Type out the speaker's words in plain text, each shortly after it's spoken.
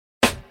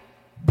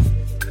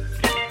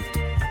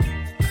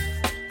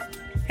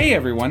Hey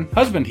everyone,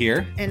 husband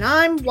here. And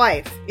I'm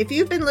wife. If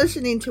you've been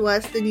listening to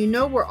us, then you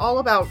know we're all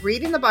about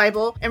reading the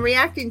Bible and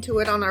reacting to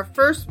it on our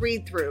first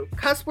read-through.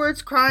 Cuss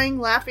words, crying,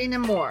 laughing,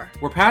 and more.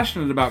 We're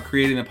passionate about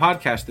creating a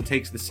podcast that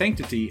takes the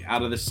sanctity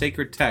out of the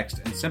sacred text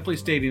and simply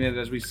stating it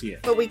as we see it.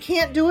 But we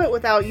can't do it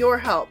without your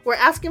help. We're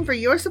asking for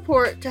your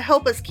support to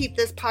help us keep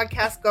this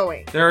podcast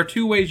going. There are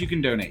two ways you can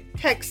donate.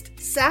 Text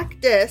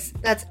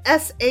SACDIS, that's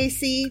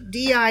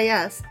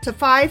SACDIS, to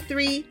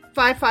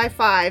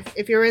 53555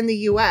 if you're in the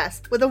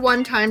U.S. with a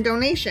one-time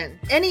donation.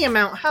 Any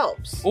amount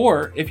helps.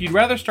 Or, if you'd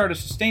rather start a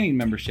sustaining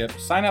membership,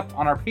 sign up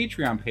on our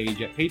Patreon page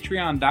at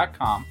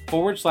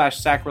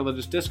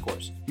patreon.com/sacrilegious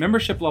discourse.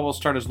 Membership levels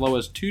start as low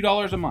as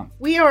 $2 a month.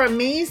 We are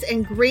amazed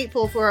and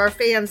grateful for our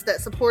fans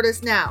that support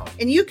us now,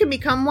 and you can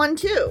become one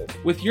too.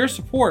 With your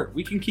support,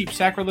 we can keep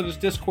Sacrilegious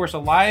Discourse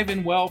alive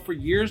and well for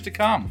years to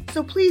come.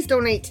 So please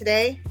donate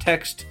today.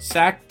 Text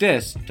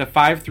SACDIS to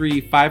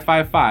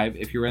 53555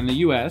 if you're in the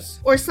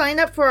U.S. Or sign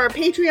up for our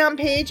Patreon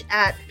page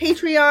at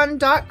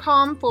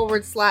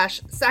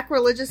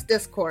patreon.com/sacrilegious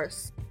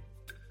discourse.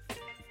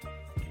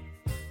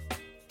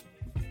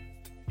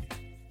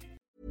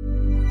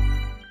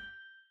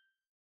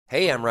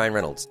 Hey, I'm Ryan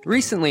Reynolds.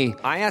 Recently,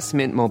 I asked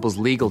Mint Mobile's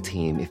legal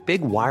team if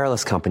big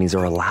wireless companies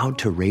are allowed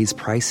to raise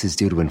prices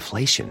due to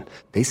inflation.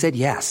 They said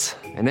yes.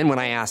 And then when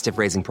I asked if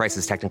raising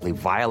prices technically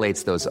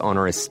violates those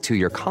onerous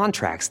two-year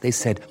contracts, they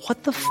said,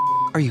 "What the f***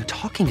 are you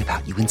talking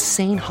about, you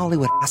insane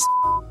Hollywood ass?"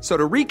 So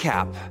to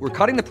recap, we're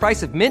cutting the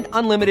price of Mint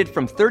Unlimited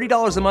from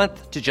 $30 a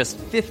month to just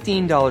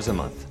 $15 a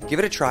month. Give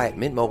it a try at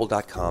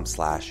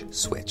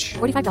mintmobile.com/switch.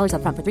 $45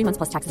 up front for 3 months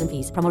plus taxes and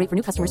fees. Promo rate for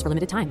new customers for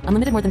limited time.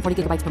 Unlimited more than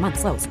 40 gigabytes per month.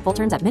 Slows full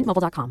terms at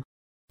mintmobile.com.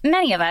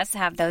 Many of us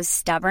have those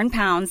stubborn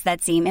pounds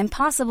that seem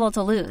impossible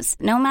to lose,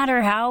 no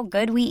matter how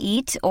good we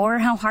eat or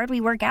how hard we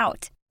work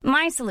out.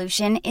 My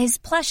solution is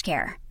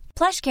PlushCare.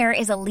 PlushCare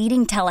is a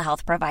leading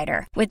telehealth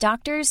provider with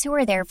doctors who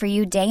are there for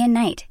you day and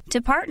night to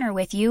partner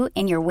with you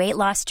in your weight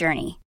loss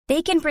journey.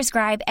 They can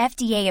prescribe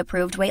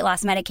FDA-approved weight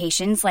loss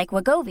medications like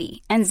Wegovy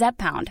and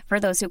Zepbound for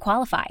those who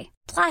qualify.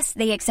 Plus,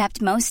 they accept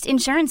most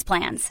insurance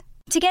plans.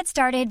 To get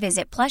started,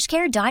 visit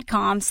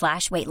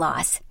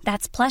plushcare.com/weightloss.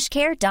 That's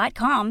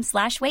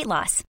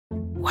plushcare.com/weightloss.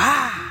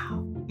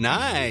 Wow.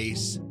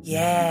 Nice.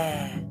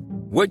 Yeah.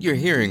 What you're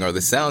hearing are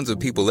the sounds of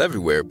people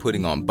everywhere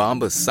putting on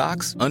Bombas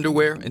socks,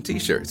 underwear, and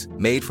T-shirts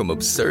made from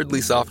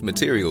absurdly soft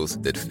materials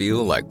that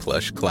feel like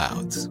plush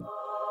clouds.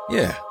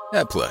 Yeah,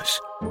 that plush.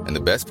 And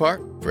the best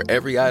part? For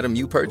every item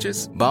you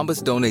purchase,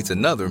 Bombas donates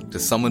another to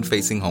someone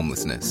facing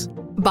homelessness.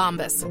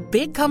 Bombas.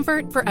 Big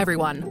comfort for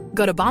everyone.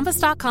 Go to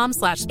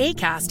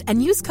bombas.com/ACAST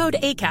and use code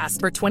ACAST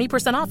for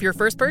 20% off your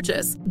first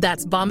purchase.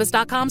 That's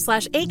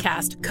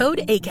bombas.com/ACAST.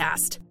 Code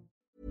ACAST.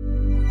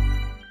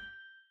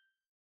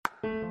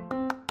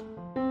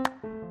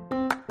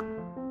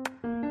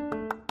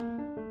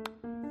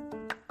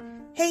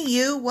 Hey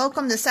you,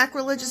 welcome to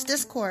Sacrilegious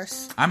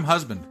Discourse. I'm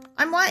husband.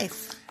 I'm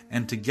wife.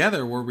 And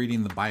together we're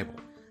reading the Bible.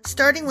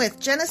 Starting with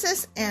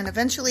Genesis and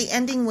eventually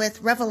ending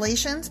with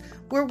Revelations,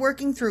 we're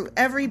working through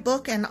every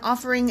book and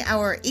offering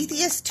our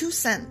atheist 2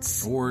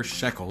 cents. Or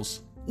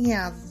shekels.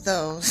 Yeah,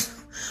 those.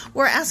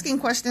 We're asking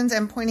questions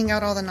and pointing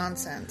out all the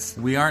nonsense.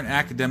 We aren't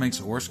academics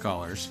or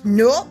scholars.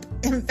 Nope.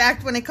 In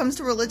fact, when it comes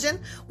to religion,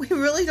 we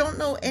really don't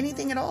know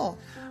anything at all.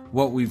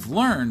 What we've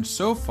learned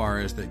so far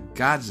is that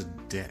God's a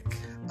dick.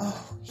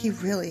 Oh, he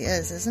really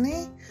is, isn't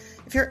he?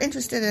 If you're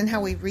interested in how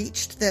we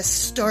reached this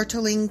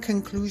startling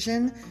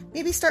conclusion,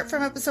 maybe start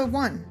from episode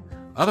 1.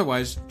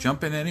 Otherwise,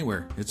 jump in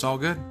anywhere. It's all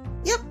good.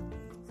 Yep.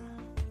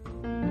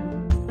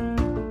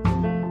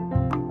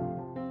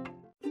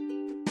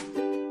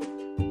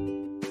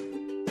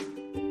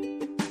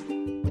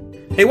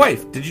 Hey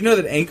wife, did you know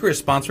that Anchor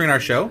is sponsoring our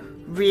show?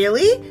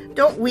 Really?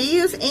 Don't we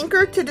use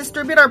Anchor to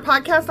distribute our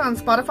podcast on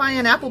Spotify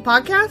and Apple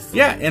Podcasts?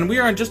 Yeah, and we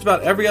are on just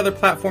about every other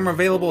platform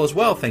available as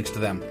well, thanks to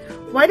them.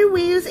 Why do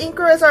we use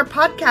Anchor as our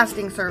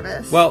podcasting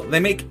service? Well, they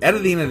make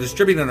editing and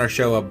distributing our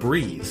show a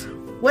breeze.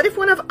 What if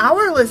one of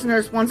our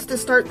listeners wants to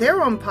start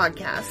their own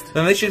podcast?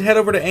 Then they should head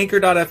over to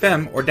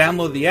anchor.fm or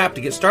download the app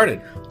to get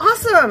started.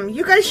 Awesome!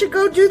 You guys should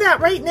go do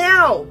that right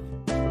now!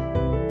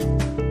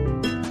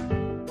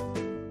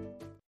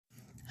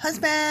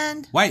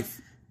 Husband!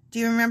 Wife! Do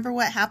you remember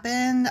what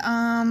happened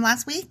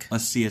last week?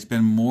 Let's see, it's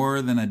been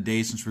more than a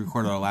day since we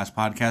recorded our last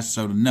podcast,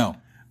 so no.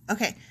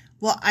 Okay,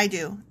 well, I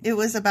do. It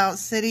was about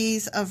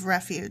cities of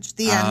refuge.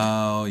 The end.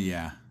 Oh,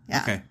 yeah.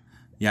 Okay.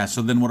 Yeah,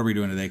 so then what are we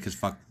doing today? Because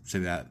fuck, say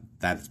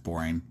that's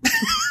boring.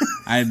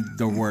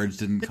 The words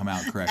didn't come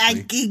out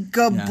correctly.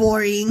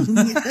 Boring.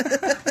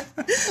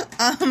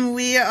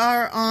 We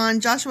are on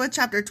Joshua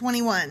chapter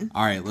 21.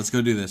 All right, let's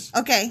go do this.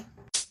 Okay.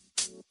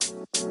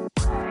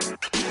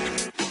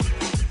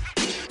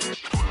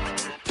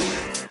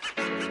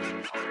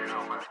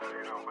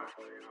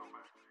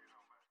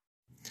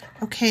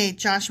 Okay,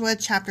 Joshua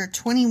chapter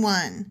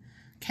 21.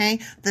 Okay,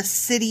 the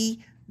cities,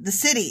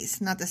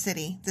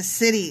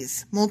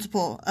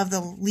 multiple of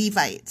the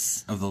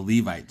Levites. Of the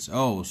Levites.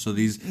 Oh, so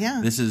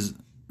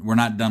we're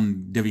not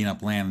done divvying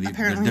up land.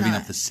 Apparently They're divvying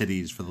not. up the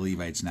cities for the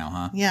Levites now,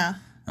 huh? Yeah.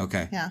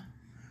 Okay. Yeah.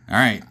 All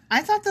right.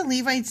 I thought the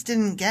Levites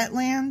didn't get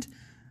land.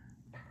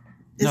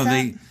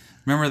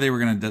 Remember they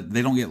were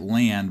they don't get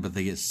land, but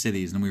they get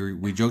cities,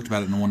 and we joked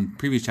about it in one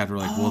previous chapter. We're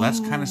like, well, that's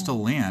kind of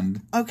still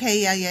land.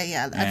 Okay,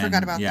 yeah. I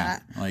forgot about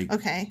that. Like,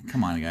 okay,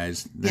 come on,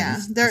 guys.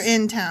 They're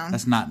in town.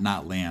 That's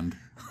not land.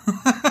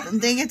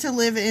 They get to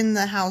live in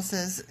the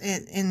houses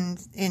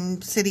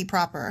in city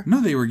proper.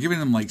 No, they were giving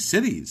them like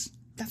cities.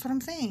 That's what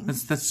I'm saying.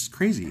 That's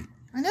crazy.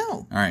 I know.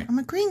 All right, I'm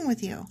agreeing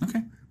with you.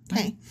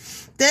 Okay.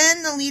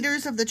 Then the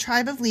leaders of the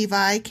tribe of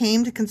Levi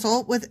came to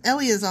consult with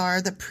Eleazar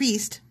the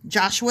priest,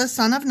 Joshua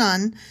son of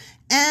Nun,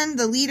 and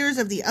the leaders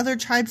of the other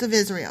tribes of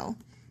Israel.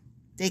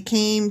 They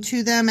came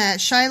to them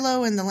at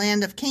Shiloh in the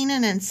land of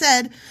Canaan and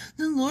said,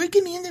 "The Lord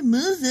commanded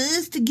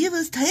Moses to give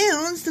us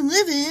towns to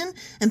live in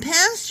and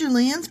pasture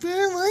lands for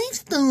our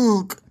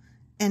livestock."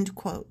 End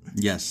quote.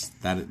 Yes,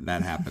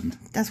 that happened.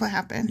 That's what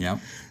happened. Yep.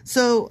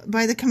 So,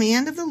 by the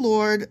command of the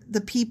Lord, the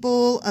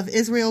people of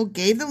Israel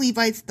gave the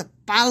Levites the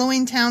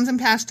following towns and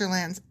pasture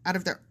lands out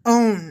of their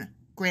own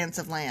grants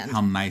of land.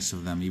 How nice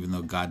of them, even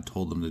though God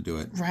told them to do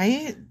it.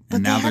 Right? But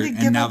And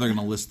now they're going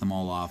to list them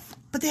all off.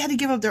 But they had to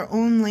give up their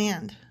own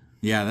land.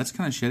 Yeah, that's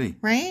kind of shitty.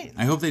 Right?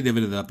 I hope they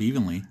divided it up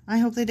evenly. I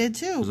hope they did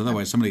too. Because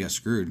otherwise somebody got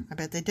screwed. I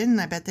bet they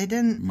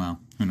didn't. Well,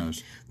 who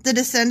knows? The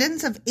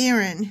descendants of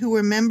Aaron, who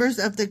were members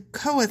of the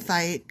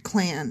Kohathite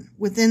clan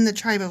within the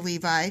tribe of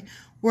Levi,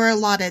 were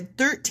allotted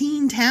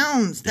 13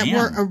 towns that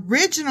were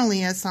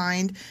originally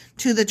assigned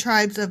to the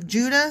tribes of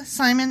Judah,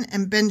 Simon,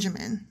 and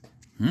Benjamin.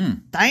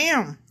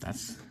 Damn.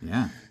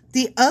 Yeah.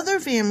 The other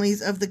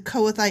families of the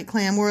Kohathite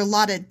clan were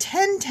allotted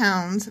 10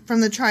 towns from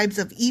the tribes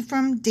of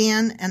Ephraim,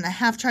 Dan, and the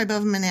half-tribe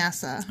of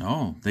Manasseh.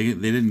 Oh, they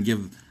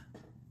didn't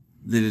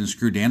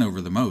screw Dan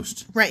over the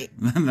most. Right.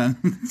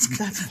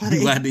 That's funny.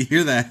 I'm glad to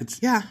hear that.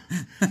 Yeah.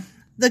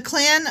 The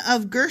clan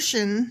of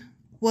Gershon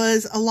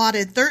was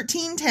allotted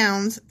 13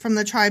 towns from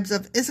the tribes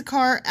of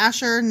Issachar,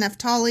 Asher,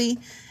 Naphtali,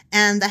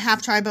 and the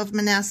half-tribe of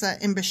Manasseh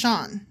in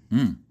Bashan.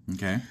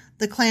 Okay.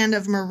 The clan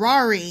of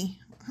Merari,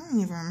 I don't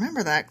even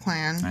remember that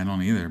clan. I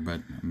don't either,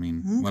 but I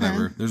mean,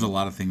 whatever. There's a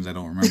lot of things I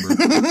don't remember.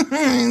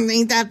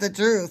 Ain't that the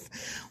truth?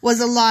 Was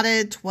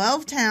allotted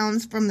 12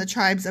 towns from the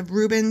tribes of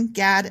Reuben,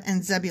 Gad,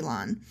 and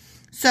Zebulun.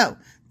 So,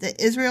 the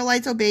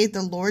Israelites obeyed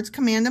the Lord's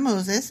command to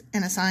Moses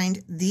and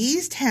assigned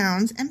these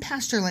towns and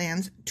pasture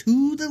lands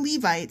to the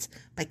Levites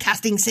by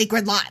casting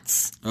sacred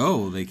lots.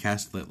 Oh, they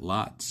cast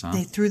lots, huh?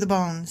 They threw the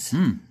bones.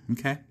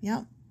 Okay.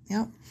 Yep.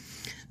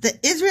 The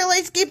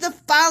Israelites gave the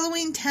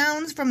following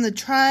towns from the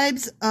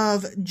tribes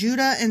of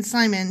Judah and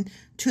Simon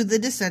to the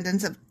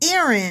descendants of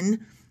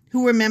Aaron,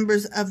 who were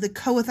members of the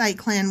Kohathite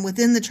clan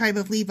within the tribe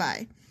of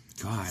Levi.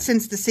 God.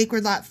 Since the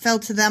sacred lot fell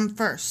to them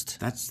first.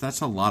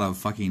 That's a lot of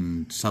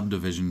fucking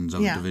subdivisions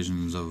of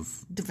divisions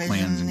of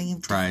clans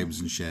and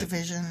tribes and shit.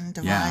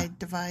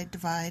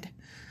 Divide.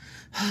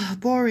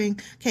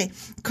 Boring. Okay.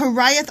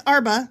 Kiriath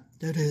Arba,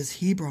 that is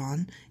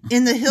Hebron,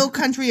 in the hill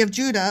country of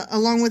Judah,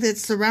 along with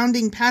its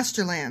surrounding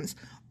pasture lands.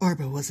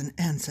 Arba was an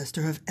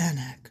ancestor of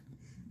Anak.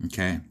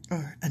 Okay.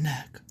 Or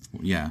Anak.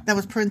 Yeah. That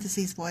was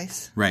parentheses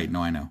voice. Right.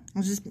 No, I know. It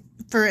was just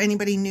for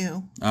anybody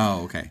new.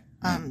 Oh, okay.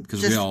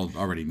 Because we all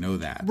already know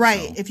that.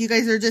 Right. So. If you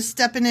guys are just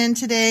stepping in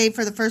today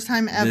for the first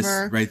time ever.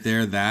 This right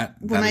there, that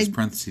is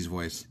parentheses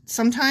voice.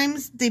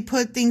 Sometimes they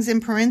put things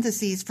in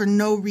parentheses for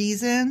no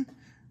reason.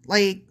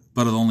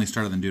 But it only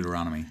started in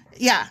Deuteronomy.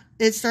 Yeah.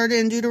 It started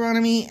in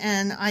Deuteronomy,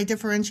 and I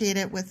differentiate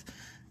it with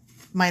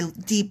my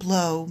deep,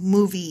 low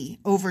movie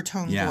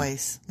overtone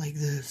voice like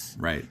this.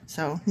 Right.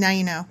 So now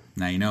you know.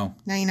 Now you know.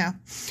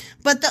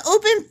 But the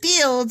open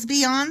fields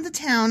beyond the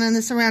town and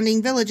the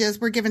surrounding villages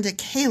were given to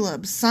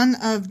Caleb, son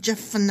of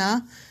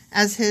Jephunneh,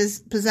 as his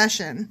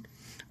possession.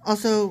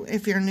 Also,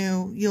 if you're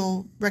new,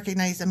 you'll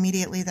recognize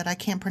immediately that I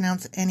can't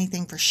pronounce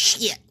anything for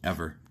shit.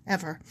 Ever.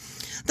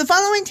 The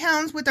following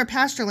towns with their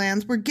pasture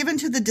lands were given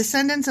to the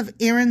descendants of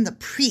Aaron the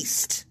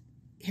priest.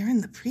 Aaron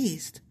the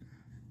priest?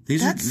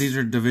 These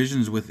are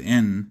divisions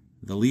within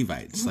the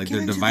Levites. Like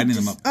they're dividing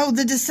them up. Oh,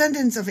 the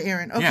descendants of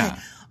Aaron. Okay. Yeah.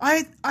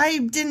 I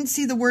didn't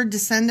see the word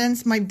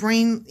descendants. My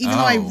brain, even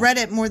though I read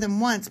it more than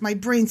once, my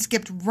brain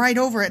skipped right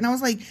over it. And I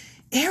was like,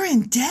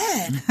 Aaron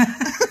dead?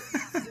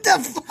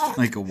 The fuck?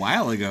 Like a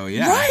while ago,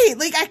 yeah. Right.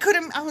 Like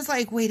I was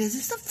like, wait, is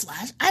this a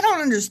Flash? I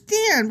don't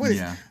understand.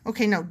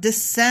 Okay, no.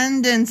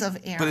 Descendants of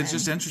Aaron. But it's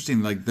just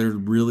interesting. Like they're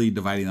really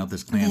dividing up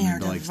this clan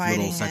into like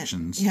little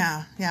sections.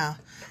 Yeah.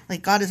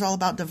 Like, God is all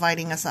about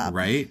dividing us up.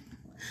 Right?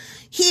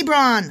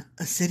 Hebron,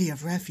 a city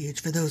of refuge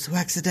for those who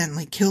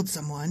accidentally killed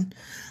someone.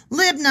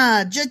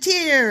 Libnah,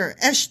 Jatir,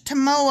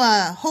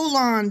 Eshtemoa,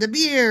 Holon,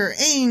 Debir,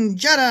 Ain,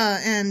 Judah,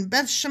 and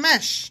Beth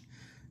Shemesh.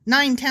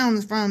 9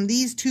 towns from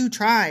these 2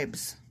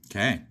 tribes.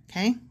 Okay.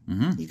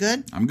 Mm-hmm. You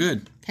good? I'm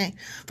good. Okay.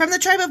 From the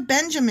tribe of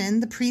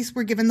Benjamin, the priests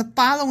were given the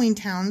following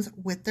towns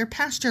with their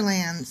pasture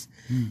lands.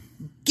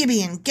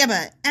 Gibeon,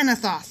 Geba,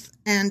 Anathoth,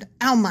 and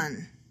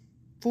Almon.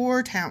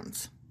 4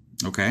 towns.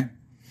 Okay.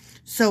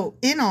 So,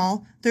 in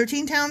all,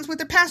 13 towns with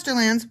their pasture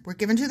lands were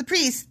given to the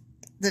priests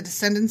the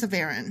descendants of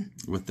Aaron.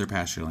 With their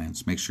pasture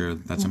lands. Make sure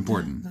that's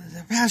important.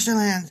 The pasture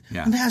lands.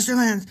 Yeah. And pasture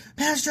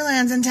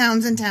lands and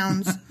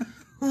towns.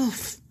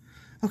 Oof.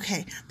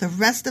 Okay. The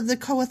rest of the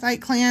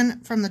Kohathite clan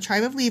from the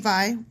tribe of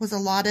Levi was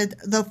allotted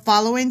the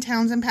following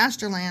towns and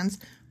pasture lands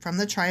from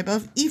the tribe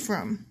of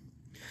Ephraim.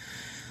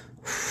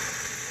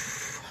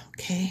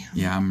 Okay.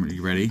 Yeah,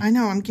 you ready? I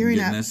know, I'm gearing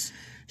up. This?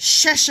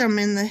 Shechem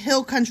in the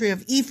hill country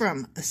of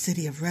Ephraim, a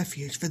city of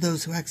refuge for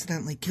those who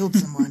accidentally killed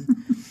someone.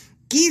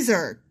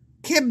 Gezer,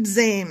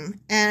 Kibzaim,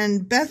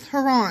 and Beth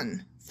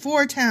Horon,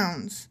 4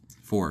 towns.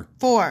 4.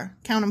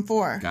 Count them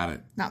 4. Got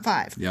it. Not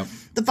 5. Yep.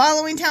 The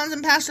following towns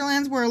and pasture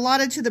lands were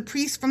allotted to the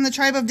priests from the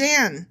tribe of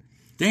Dan.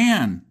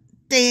 Dan.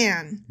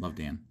 Love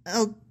Dan.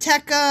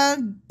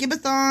 Eltekeh,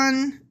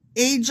 Gibbethon,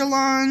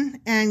 Ajalon,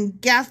 and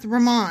Gath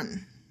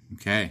Ramon.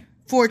 Okay.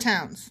 4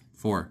 towns.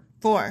 4.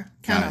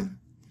 Count them.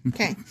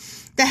 Okay.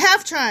 The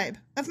half-tribe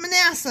of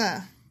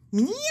Manasseh,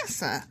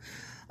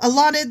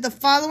 allotted the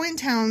following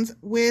towns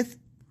with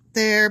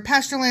their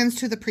pasture lands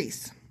to the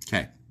priests.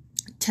 Okay.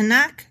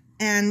 Tanakh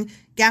and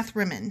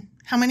Gath-Rimmon.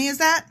 How many is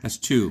that? That's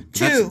 2.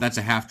 2. That's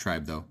a half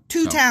tribe, though.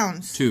 2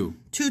 towns. 2.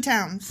 2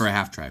 towns. For a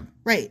half tribe.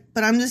 Right.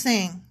 But I'm just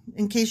saying,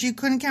 in case you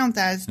couldn't count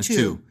that, it's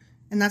 2.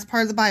 And that's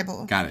part of the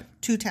Bible. Got it.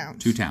 2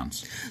 towns. 2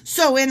 towns.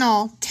 So in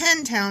all,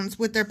 10 towns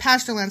with their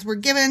pasture lands were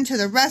given to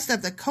the rest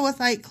of the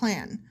Kohathite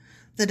clan.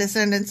 The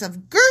descendants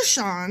of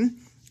Gershon,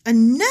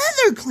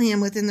 another clan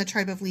within the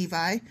tribe of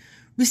Levi,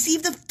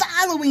 received the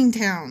following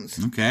towns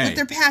with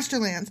their pasture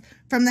lands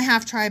from the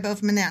half-tribe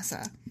of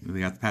Manasseh. They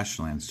got the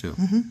pasture lands, too.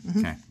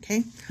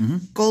 Okay.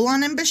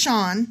 Golan and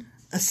Bashan,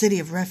 a city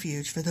of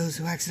refuge for those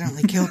who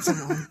accidentally killed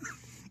someone.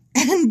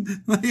 And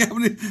this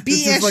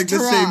is like the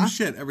same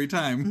shit every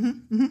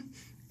time.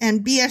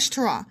 And Beesh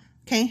Terah.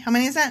 Okay, how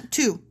many is that?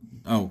 2.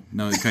 Oh,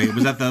 no, okay.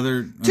 Was that the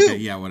other? 2. Okay,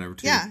 yeah, whatever.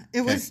 2. Yeah,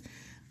 it was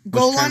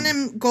Golan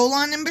and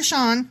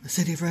Bashan, a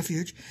city of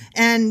refuge,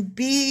 and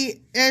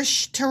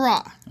Beesh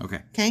Terah.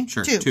 Okay.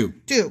 Sure. 2.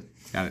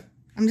 Got it.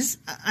 This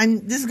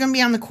is going to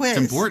be on the quiz.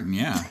 It's important,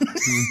 yeah.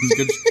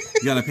 You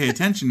got to pay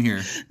attention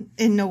here.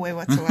 In no way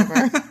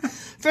whatsoever.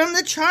 From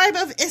the tribe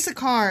of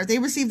Issachar, they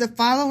received the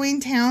following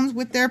towns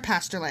with their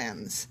pasture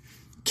lands.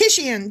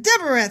 Kishion,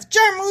 Debereth,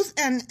 Jarmuth,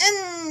 and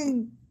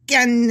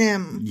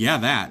Engannim. Yeah,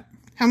 that.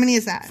 How many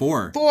is that?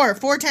 4.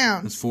 4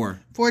 towns. That's 4.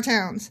 4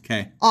 towns.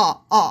 Okay.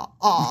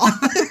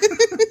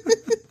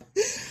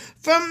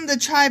 From the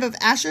tribe of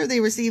Asher,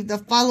 they received the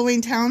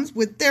following towns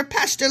with their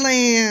pasture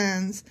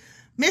lands.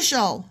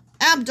 Mishal,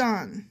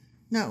 Abdon,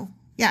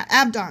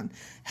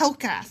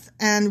 Helkath,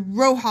 and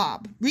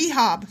Rehob,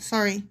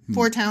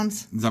 4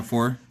 towns. Is that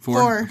 4?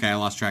 4. Okay, I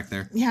lost track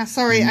there. Yeah,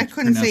 sorry, I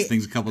couldn't say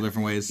things a couple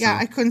different ways. Yeah,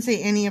 so. I couldn't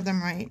say any of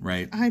them right.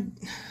 Right. I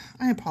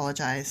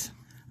apologize.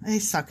 I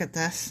suck at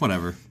this.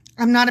 Whatever.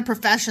 I'm not a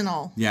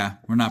professional. Yeah,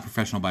 we're not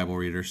professional Bible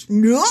readers.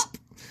 Nope.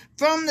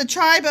 From the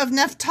tribe of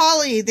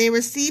Naphtali, they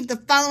received the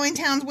following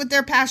towns with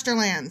their pasture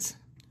lands.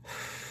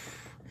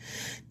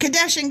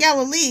 Kadesh in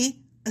Galilee,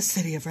 a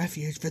city of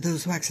refuge for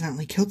those who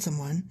accidentally killed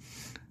someone.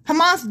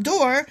 Hamath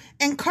Dor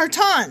and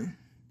Kartan.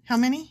 How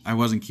many? I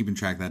wasn't keeping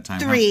track that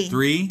time. 3.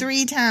 3?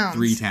 3 towns.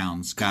 3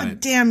 towns. Got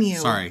it. Damn you.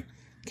 Sorry.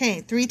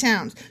 Okay, 3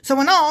 towns. So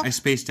in all... I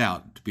spaced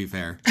out, to be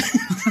fair.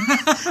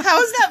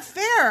 How is that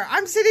fair?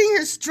 I'm sitting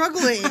here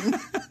struggling.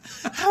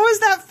 How is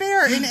that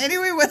fair in any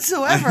way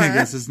whatsoever? I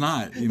guess it's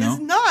not, you know?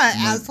 It's not,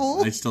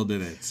 asshole. I still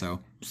did it, so...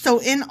 So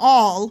in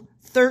all,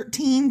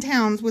 13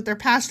 towns with their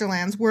pasture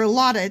lands were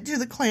allotted to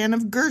the clan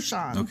of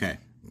Gershon. Okay.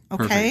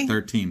 Perfect.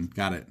 13.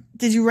 Got it.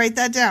 Did you write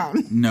that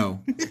down?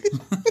 No.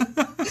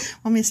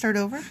 Want me to start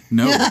over?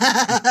 No.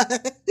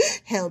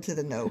 Hell to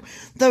the no.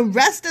 The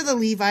rest of the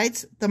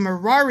Levites, the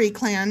Merari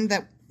clan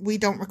that we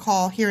don't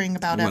recall hearing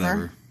about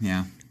ever.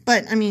 Yeah.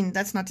 But, I mean,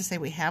 that's not to say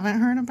we haven't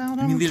heard about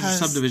them. I mean, these are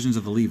subdivisions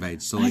of the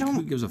Levites, so, like,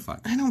 who gives a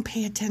fuck? I don't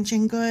pay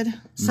attention good.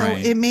 So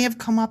it may have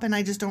come up and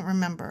I just don't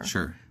remember.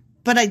 Sure.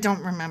 But I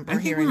don't remember hearing about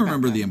I think we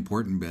remember the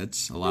important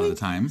bits a lot of the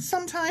time.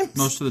 Sometimes.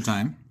 Most of the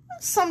time.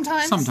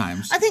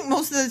 Sometimes. I think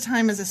most of the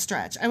time is a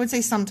stretch. I would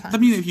say sometimes. I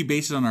mean, if you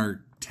base it on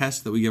our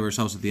test that we give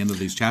ourselves at the end of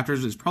these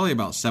chapters, it's probably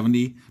about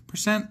 70%.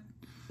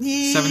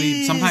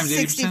 70, sometimes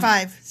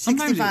 65.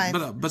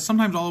 65. But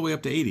sometimes all the way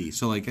up to 80.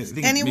 So, like, I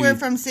think anywhere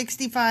from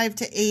 65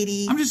 to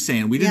 80. I'm just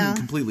saying, we didn't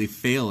completely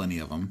fail any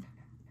of them.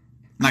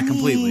 Not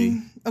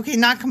completely. Okay,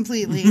 not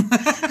completely.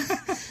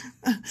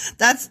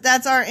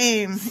 That's our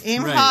aim.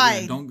 Aim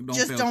high.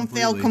 Yeah, don't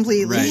fail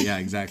completely. Right, yeah,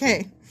 exactly.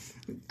 Okay.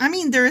 I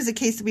mean, there is a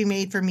case to be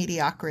made for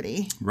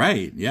mediocrity.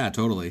 Right, yeah,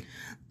 totally.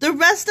 The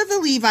rest of the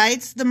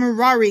Levites, the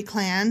Merari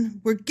clan,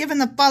 were given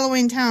the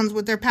following towns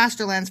with their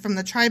pasture lands from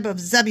the tribe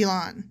of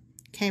Zebulun.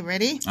 Okay,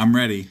 ready? I'm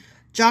ready.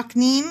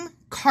 Jokneam,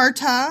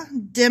 Karta,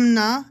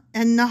 Dimnah,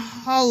 and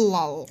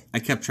Nahalal. I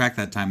kept track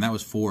that time. That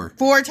was 4.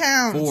 4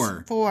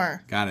 towns.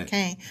 4. Got it.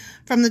 Okay.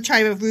 From the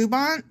tribe of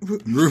Reuben.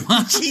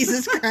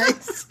 Jesus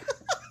Christ.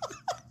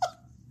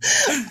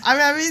 I'm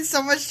having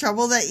so much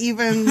trouble that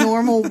even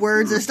normal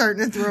words are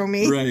starting to throw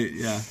me. Right,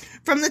 yeah.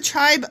 From the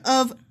tribe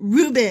of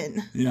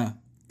Reuben. Yeah.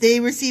 They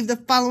received the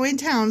following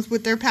towns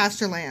with their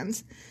pasture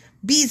lands.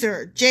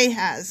 Bezer,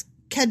 Jahaz,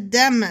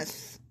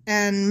 Kedemoth,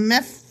 and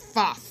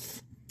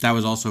Mephath. That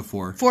was also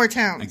 4. 4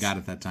 towns. I got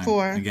it that time.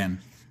 4. Again.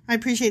 I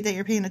appreciate that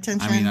you're paying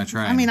attention. I mean, I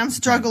try. I'm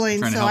struggling,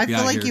 trying to so help I you feel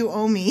out like here. you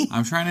owe me.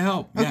 I'm trying to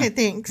help. Yeah. Okay,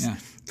 thanks. Yeah.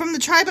 From the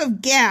tribe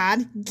of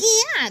Gad.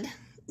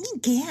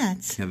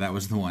 Gads. Yeah, that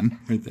was the one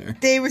right there.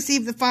 They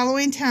received the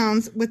following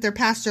towns with their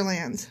pasture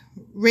lands.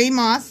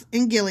 Ramoth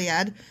in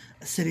Gilead,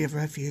 a city of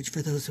refuge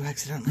for those who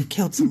accidentally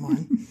killed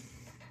someone.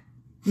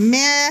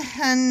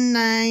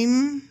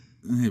 Mahanaim,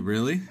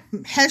 Really?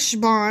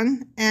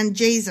 Heshbon, and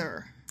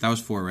Jazer. That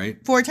was 4,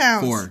 right? 4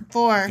 towns.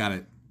 4. Got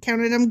it.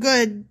 Counted them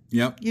good.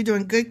 Yep. You're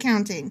doing good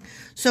counting.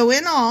 So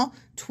in all,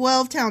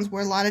 12 towns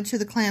were allotted to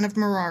the clan of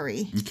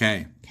Merari.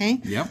 Okay. Okay?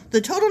 Yep.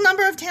 The total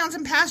number of towns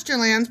and pasture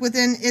lands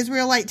within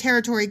Israelite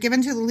territory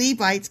given to the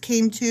Levites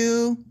came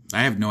to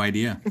I have no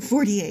idea.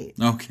 48.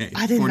 Okay.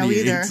 I didn't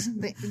 48. know either.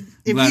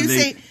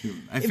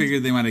 I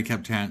figured they might have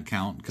kept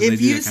count. If they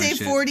do you that kind say of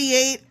shit.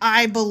 48,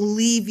 I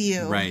believe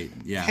you. Right.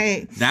 Yeah.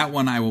 Okay. That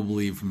one I will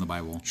believe from the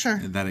Bible. Sure.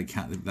 That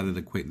it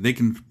equate. They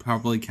can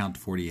probably count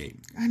to 48.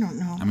 I don't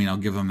know. I mean, I'll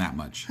give them that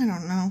much. I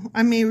don't know.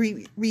 I may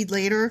read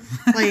later,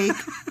 like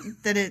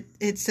that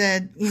it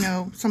said,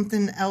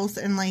 something else,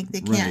 and like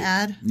they can't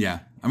add. Yeah.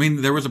 I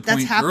mean, there was a That's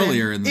point happened.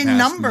 earlier in the In past.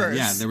 numbers.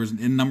 Yeah, there was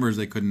in numbers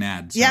they couldn't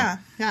add. So, Yeah.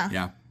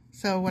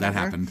 So whatever. That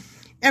happened.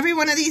 Every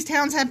one of these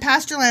towns had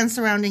pasture land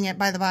surrounding it,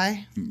 by the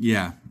by.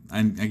 Yeah,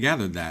 I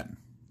gathered that.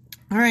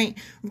 All right.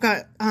 We've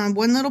got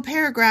one little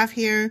paragraph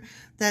here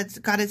that's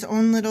got its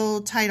own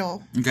little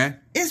title. Okay.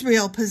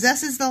 Israel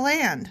possesses the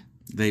land.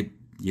 they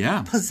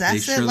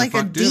Possess sure it like the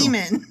a fuck do.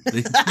 demon.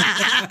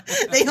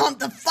 They hunt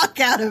the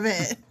fuck out of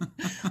it.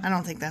 I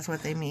don't think that's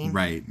what they mean.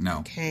 Right, no.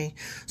 Okay.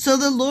 So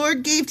the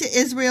Lord gave to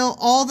Israel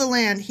all the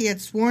land he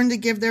had sworn to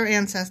give their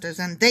ancestors,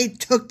 and they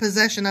took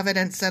possession of it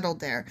and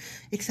settled there.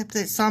 Except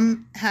that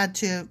some had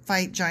to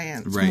fight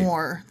giants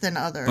more than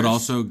others. But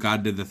also,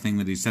 God did the thing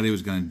that he said he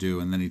was going to do,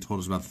 and then he told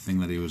us about the thing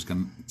that he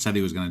said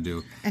he was going to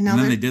do. And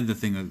then they did the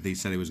thing that he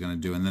said he was going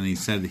to do, and then he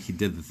said he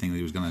did the thing that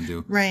he was going to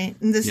do. Right.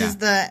 And this is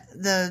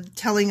the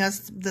telling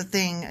us the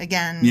thing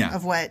again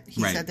of what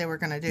he said they were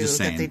going to do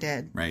that they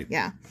did. Right.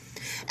 Yeah.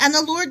 And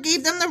the Lord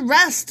gave them the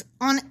rest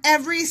on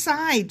every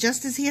side,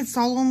 just as he had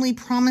solemnly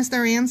promised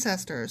their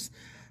ancestors.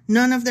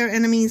 None of their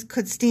enemies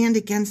could stand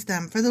against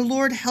them, for the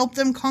Lord helped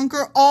them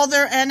conquer all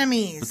their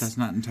enemies. But that's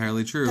not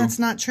entirely true. That's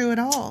not true at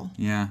all.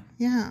 Yeah.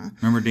 Yeah.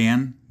 Remember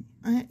Dan?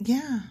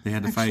 Yeah. They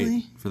had to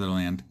fight for their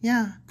land.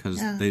 Yeah. Because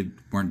they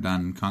weren't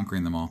done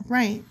conquering them all.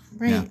 Right.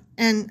 Yeah.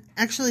 And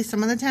actually,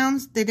 some of the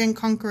towns, they didn't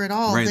conquer at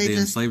all. Right, they just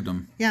enslaved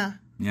them. Yeah.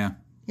 Yeah.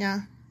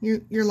 Yeah.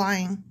 You're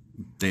lying.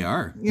 They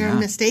are. You're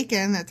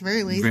mistaken, at the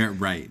very least.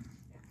 Right.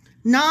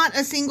 Not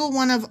a single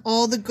one of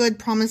all the good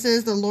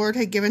promises the Lord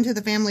had given to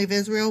the family of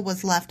Israel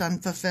was left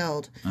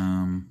unfulfilled.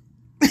 I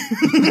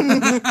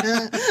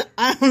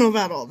don't know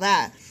about all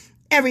that.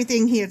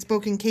 Everything he had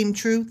spoken came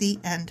true. The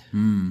end.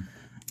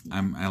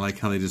 I like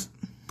how they just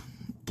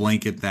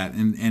blanket that.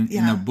 And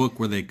in a book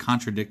where they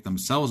contradict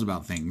themselves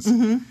about things,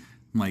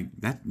 like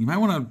that, you might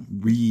want to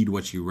read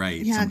what you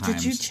write sometimes.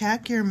 Did you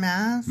check your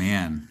math?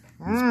 Man,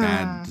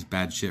 it's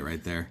bad shit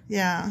right there.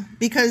 Yeah,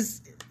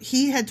 because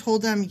he had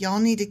told them, y'all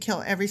need to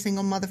kill every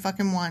single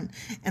motherfucking one,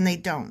 and they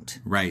don't.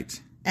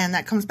 Right. And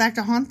that comes back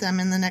to haunt them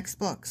in the next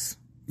books.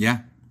 Yeah.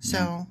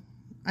 So,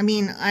 I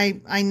mean,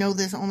 I know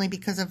this only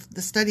because of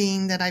the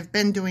studying that I've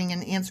been doing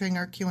and answering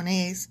our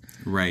Q&As.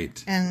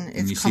 Right. And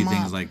it's you come see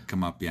things up. like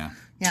come up, yeah.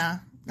 Yeah.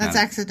 That's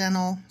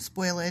accidental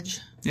spoilage.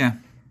 Yeah.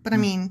 But I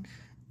mean,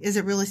 is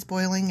it really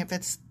spoiling if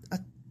it's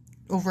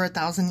over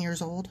 1,000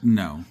 years old?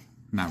 No,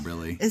 not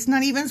really. It's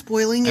not even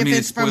spoiling if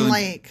it's from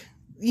spoiling...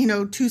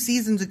 2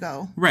 seasons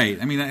ago. Right.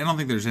 I mean, I don't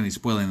think there's any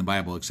spoiling in the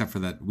Bible except for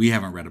that we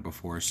haven't read it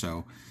before.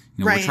 So,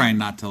 we're trying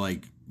not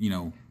to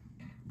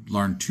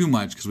learn too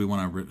much because we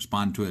want to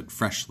respond to it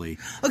freshly.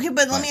 Okay,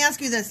 but let me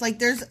ask you this. Like,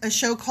 there's a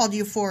show called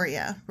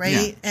Euphoria,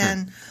 right? Yeah,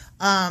 sure.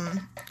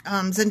 And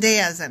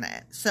Zendaya's in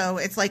it. So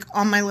it's like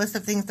on my list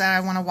of things that I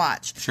want to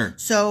watch. Sure.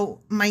 So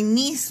my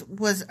niece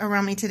was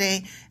around me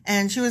today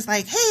and she was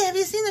like, hey, have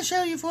you seen the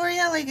show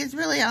Euphoria? Like, it's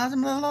really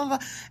awesome, blah, blah, blah.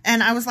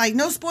 And I was like,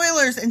 no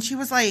spoilers. And she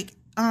was like,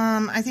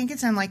 I think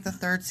it's in like the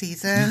 3rd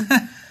season.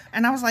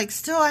 And I was like,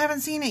 still, I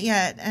haven't seen it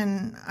yet.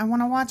 And I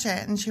want to watch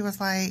it. And she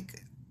was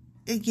like,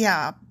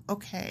 yeah,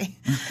 okay.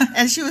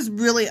 And she was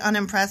really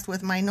unimpressed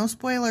with my no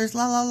spoilers,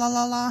 la, la, la,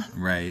 la, la.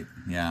 Right,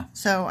 yeah.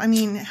 So, I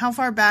mean, how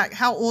far back,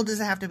 how old does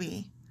it have to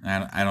be?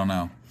 I don't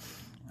know.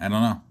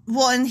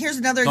 Well, and here's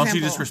another example. Don't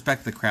you just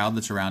respect the crowd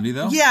that's around you,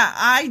 though? Yeah,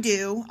 I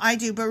do.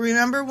 But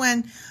remember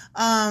when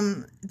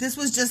this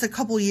was just a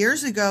couple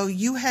years ago,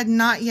 you had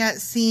not yet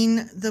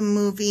seen the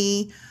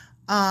movie,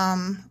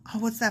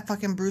 what's that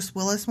fucking Bruce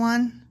Willis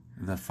one?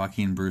 The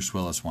fucking Bruce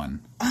Willis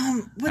one.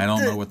 I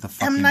don't know what the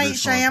fucking M. Night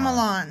Bruce Willis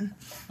Shyamalan.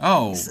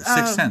 Oh,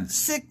 Sixth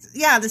Sense.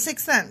 The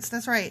Sixth Sense.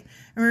 That's right.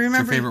 And remember,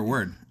 what's your favorite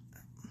word?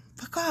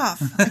 Fuck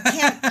off.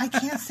 I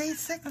can't say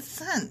Sixth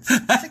Sense.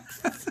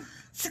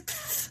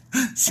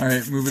 All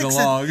right, moving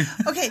along.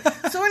 Okay,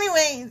 so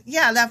anyway,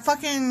 that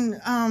fucking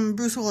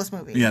Bruce Willis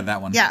movie. Yeah,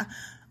 that one. Yeah.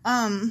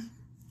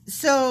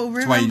 So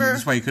remember,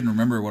 that's why you couldn't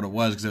remember what it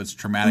was, because it's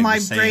traumatic. My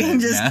to say brain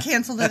it. just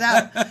canceled it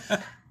out.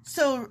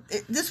 So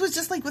this was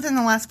just like within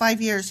the last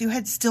 5 years. You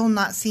had still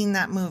not seen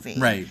that movie,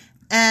 right?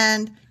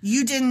 And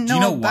you didn't know. Do you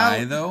know about,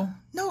 why though?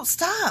 No,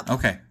 stop.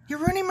 Okay, you're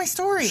ruining my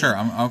story. Sure,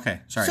 I'm okay.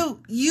 Sorry. So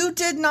you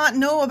did not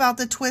know about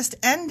the twist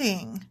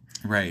ending,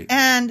 right?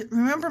 And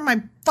remember,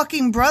 my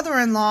fucking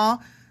brother-in-law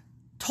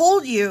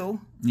told you.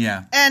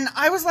 Yeah. And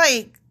I was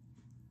like,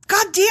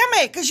 God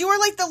damn it, because you were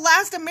like the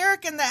last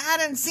American that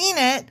hadn't seen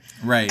it.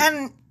 Right.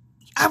 And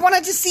I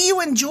wanted to see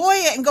you enjoy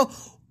it and go,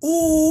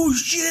 oh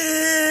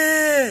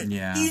shit.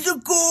 Yeah. He's a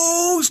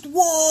ghost.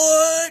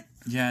 What?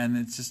 Yeah, and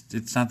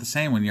it's not the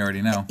same when you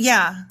already know.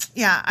 Yeah.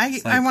 Yeah.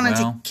 I wanted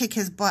to kick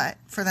his butt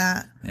for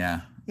that.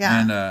 Yeah.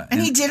 Yeah.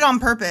 And he did it on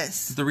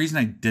purpose. The reason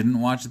I didn't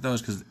watch it though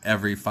is because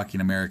every fucking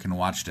American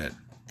watched it.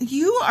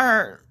 You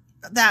are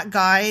that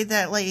guy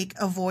that like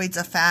avoids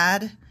a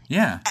fad.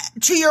 Yeah.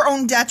 To your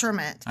own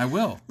detriment. I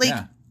will. Like,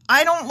 yeah.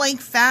 I don't like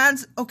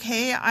fads.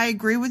 Okay, I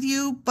agree with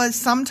you, but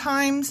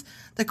sometimes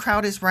the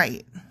crowd is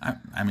right.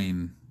 I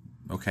mean,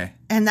 okay.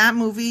 And that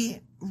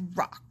movie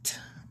rocked.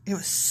 It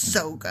was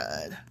so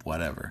good.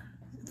 Whatever.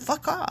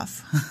 Fuck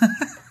off.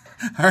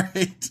 All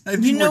right.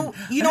 You know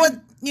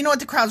what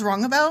the crowd's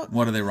wrong about?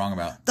 What are they wrong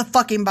about? The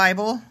fucking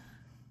Bible.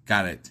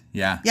 Got it.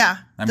 Yeah. Yeah.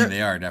 I mean,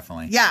 they are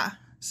definitely. Yeah.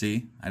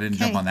 See, I didn't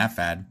jump on that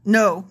fad.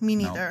 No, me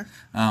neither.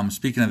 No.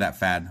 Speaking of that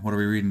fad, what are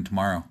we reading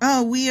tomorrow?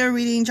 Oh, we are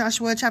reading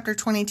Joshua chapter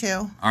 22.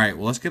 All right,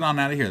 well, let's get on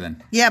out of here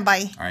then. Yeah,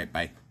 bye. All right,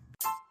 bye.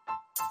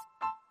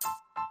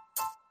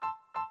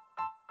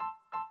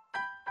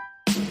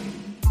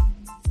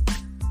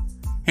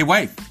 Hey,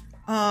 wife.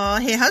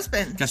 Hey,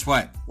 husband. Guess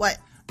what? What?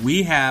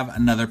 We have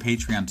another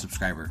Patreon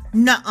subscriber.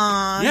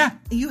 Nuh-uh. Yeah.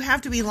 You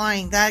have to be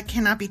lying. That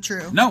cannot be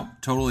true. No,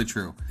 totally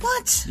true.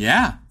 What?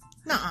 Yeah.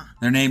 Nuh-uh.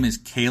 Their name is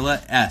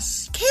Kayla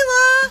S.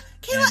 Kayla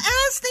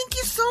S, thank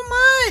you so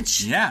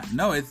much. Yeah,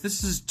 no,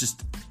 this is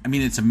just, I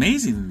mean, it's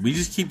amazing. We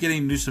just keep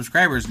getting new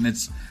subscribers, and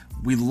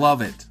we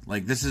love it.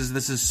 Like, this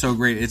is so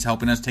great. It's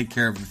helping us take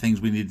care of the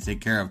things we need to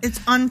take care of. It's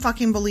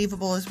unfucking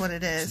believable is what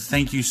it is. So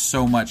thank you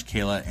so much,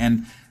 Kayla.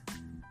 And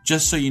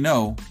just so you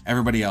know,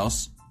 everybody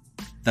else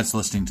that's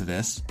listening to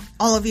this.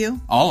 All of you.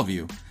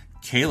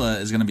 Kayla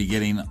is going to be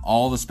getting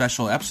all the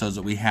special episodes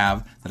that we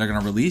have that are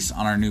going to release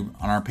on our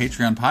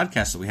Patreon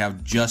podcast that we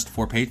have just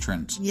for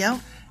patrons.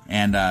 Yep.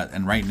 And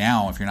right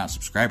now, if you're not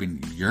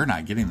subscribing, you're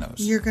not getting those.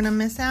 You're going to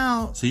miss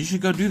out. So you should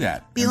go do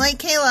that. Be like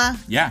Kayla.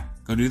 Yeah,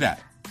 go do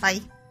that.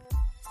 Bye.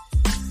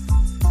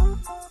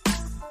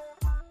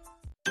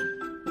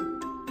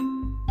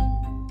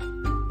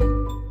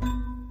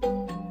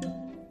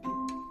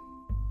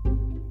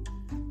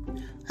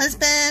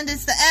 Husband,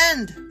 it's the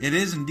end. It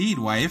is indeed,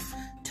 wife.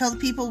 Tell the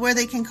people where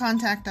they can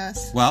contact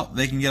us. Well,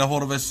 they can get a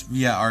hold of us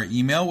via our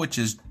email, which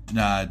is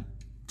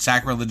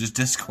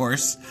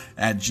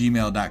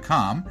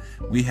sacrilegiousdiscourse@gmail.com.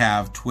 We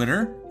have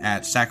Twitter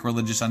at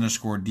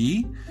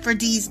sacrilegious_D. For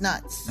D's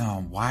nuts.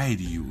 Oh, why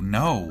do you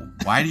know?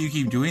 Why do you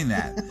keep doing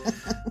that?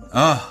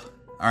 Ugh.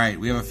 All right,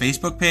 we have a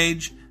Facebook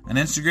page, an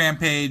Instagram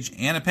page,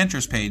 and a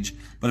Pinterest page.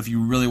 But if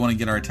you really want to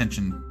get our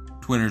attention,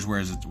 Twitter's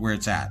where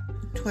it's at.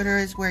 Twitter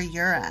is where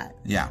you're at.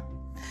 Yeah.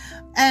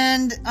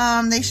 And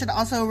they should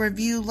also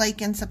review,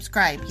 like, and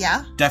subscribe,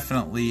 yeah?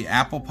 Definitely.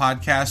 Apple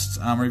Podcasts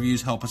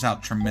reviews help us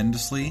out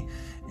tremendously.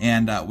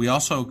 And we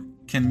also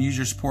can use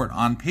your support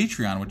on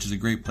Patreon, which is a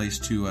great place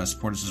to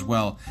support us as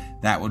well.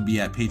 That would be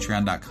at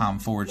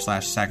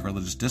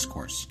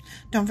patreon.com/sacrilegiousdiscourse.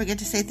 Don't forget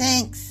to say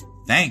thanks.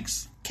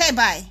 Thanks. Okay,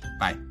 bye.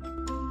 Bye.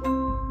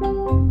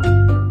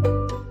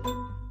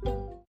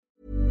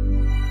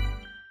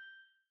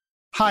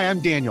 Hi, I'm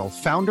Daniel,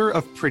 founder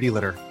of Pretty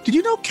Litter. Did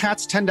you know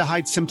cats tend to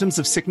hide symptoms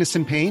of sickness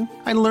and pain?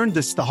 I learned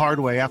this the hard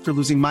way after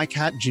losing my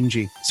cat,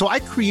 Gingy. So I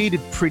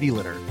created Pretty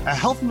Litter, a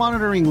health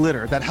monitoring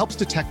litter that helps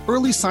detect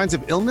early signs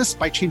of illness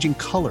by changing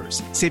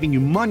colors, saving you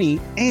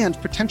money and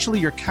potentially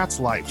your cat's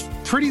life.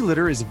 Pretty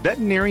Litter is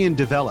veterinarian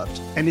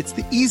developed, and it's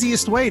the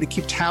easiest way to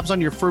keep tabs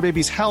on your fur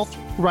baby's health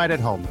right at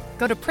home.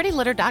 Go to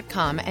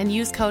prettylitter.com and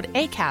use code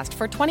ACAST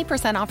for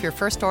 20% off your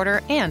first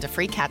order and a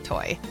free cat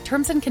toy.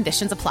 Terms and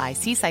conditions apply.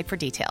 See site for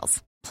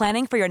details.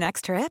 Planning for your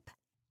next trip?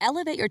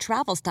 Elevate your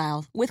travel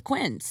style with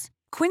Quince.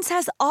 Quince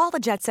has all the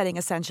jet-setting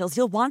essentials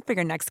you'll want for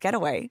your next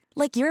getaway,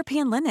 like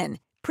European linen,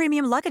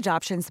 premium luggage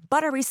options,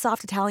 buttery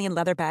soft Italian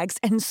leather bags,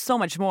 and so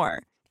much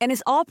more. And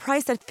is all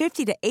priced at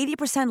 50 to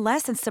 80%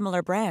 less than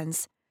similar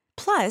brands.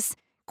 Plus,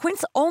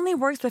 Quince only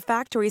works with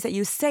factories that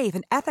use safe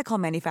and ethical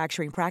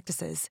manufacturing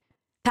practices.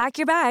 Pack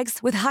your bags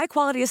with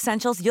high-quality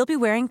essentials you'll be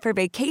wearing for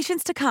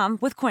vacations to come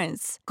with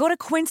Quince. Go to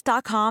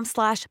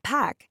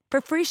quince.com/pack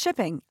for free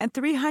shipping and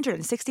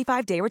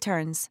 365-day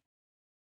returns.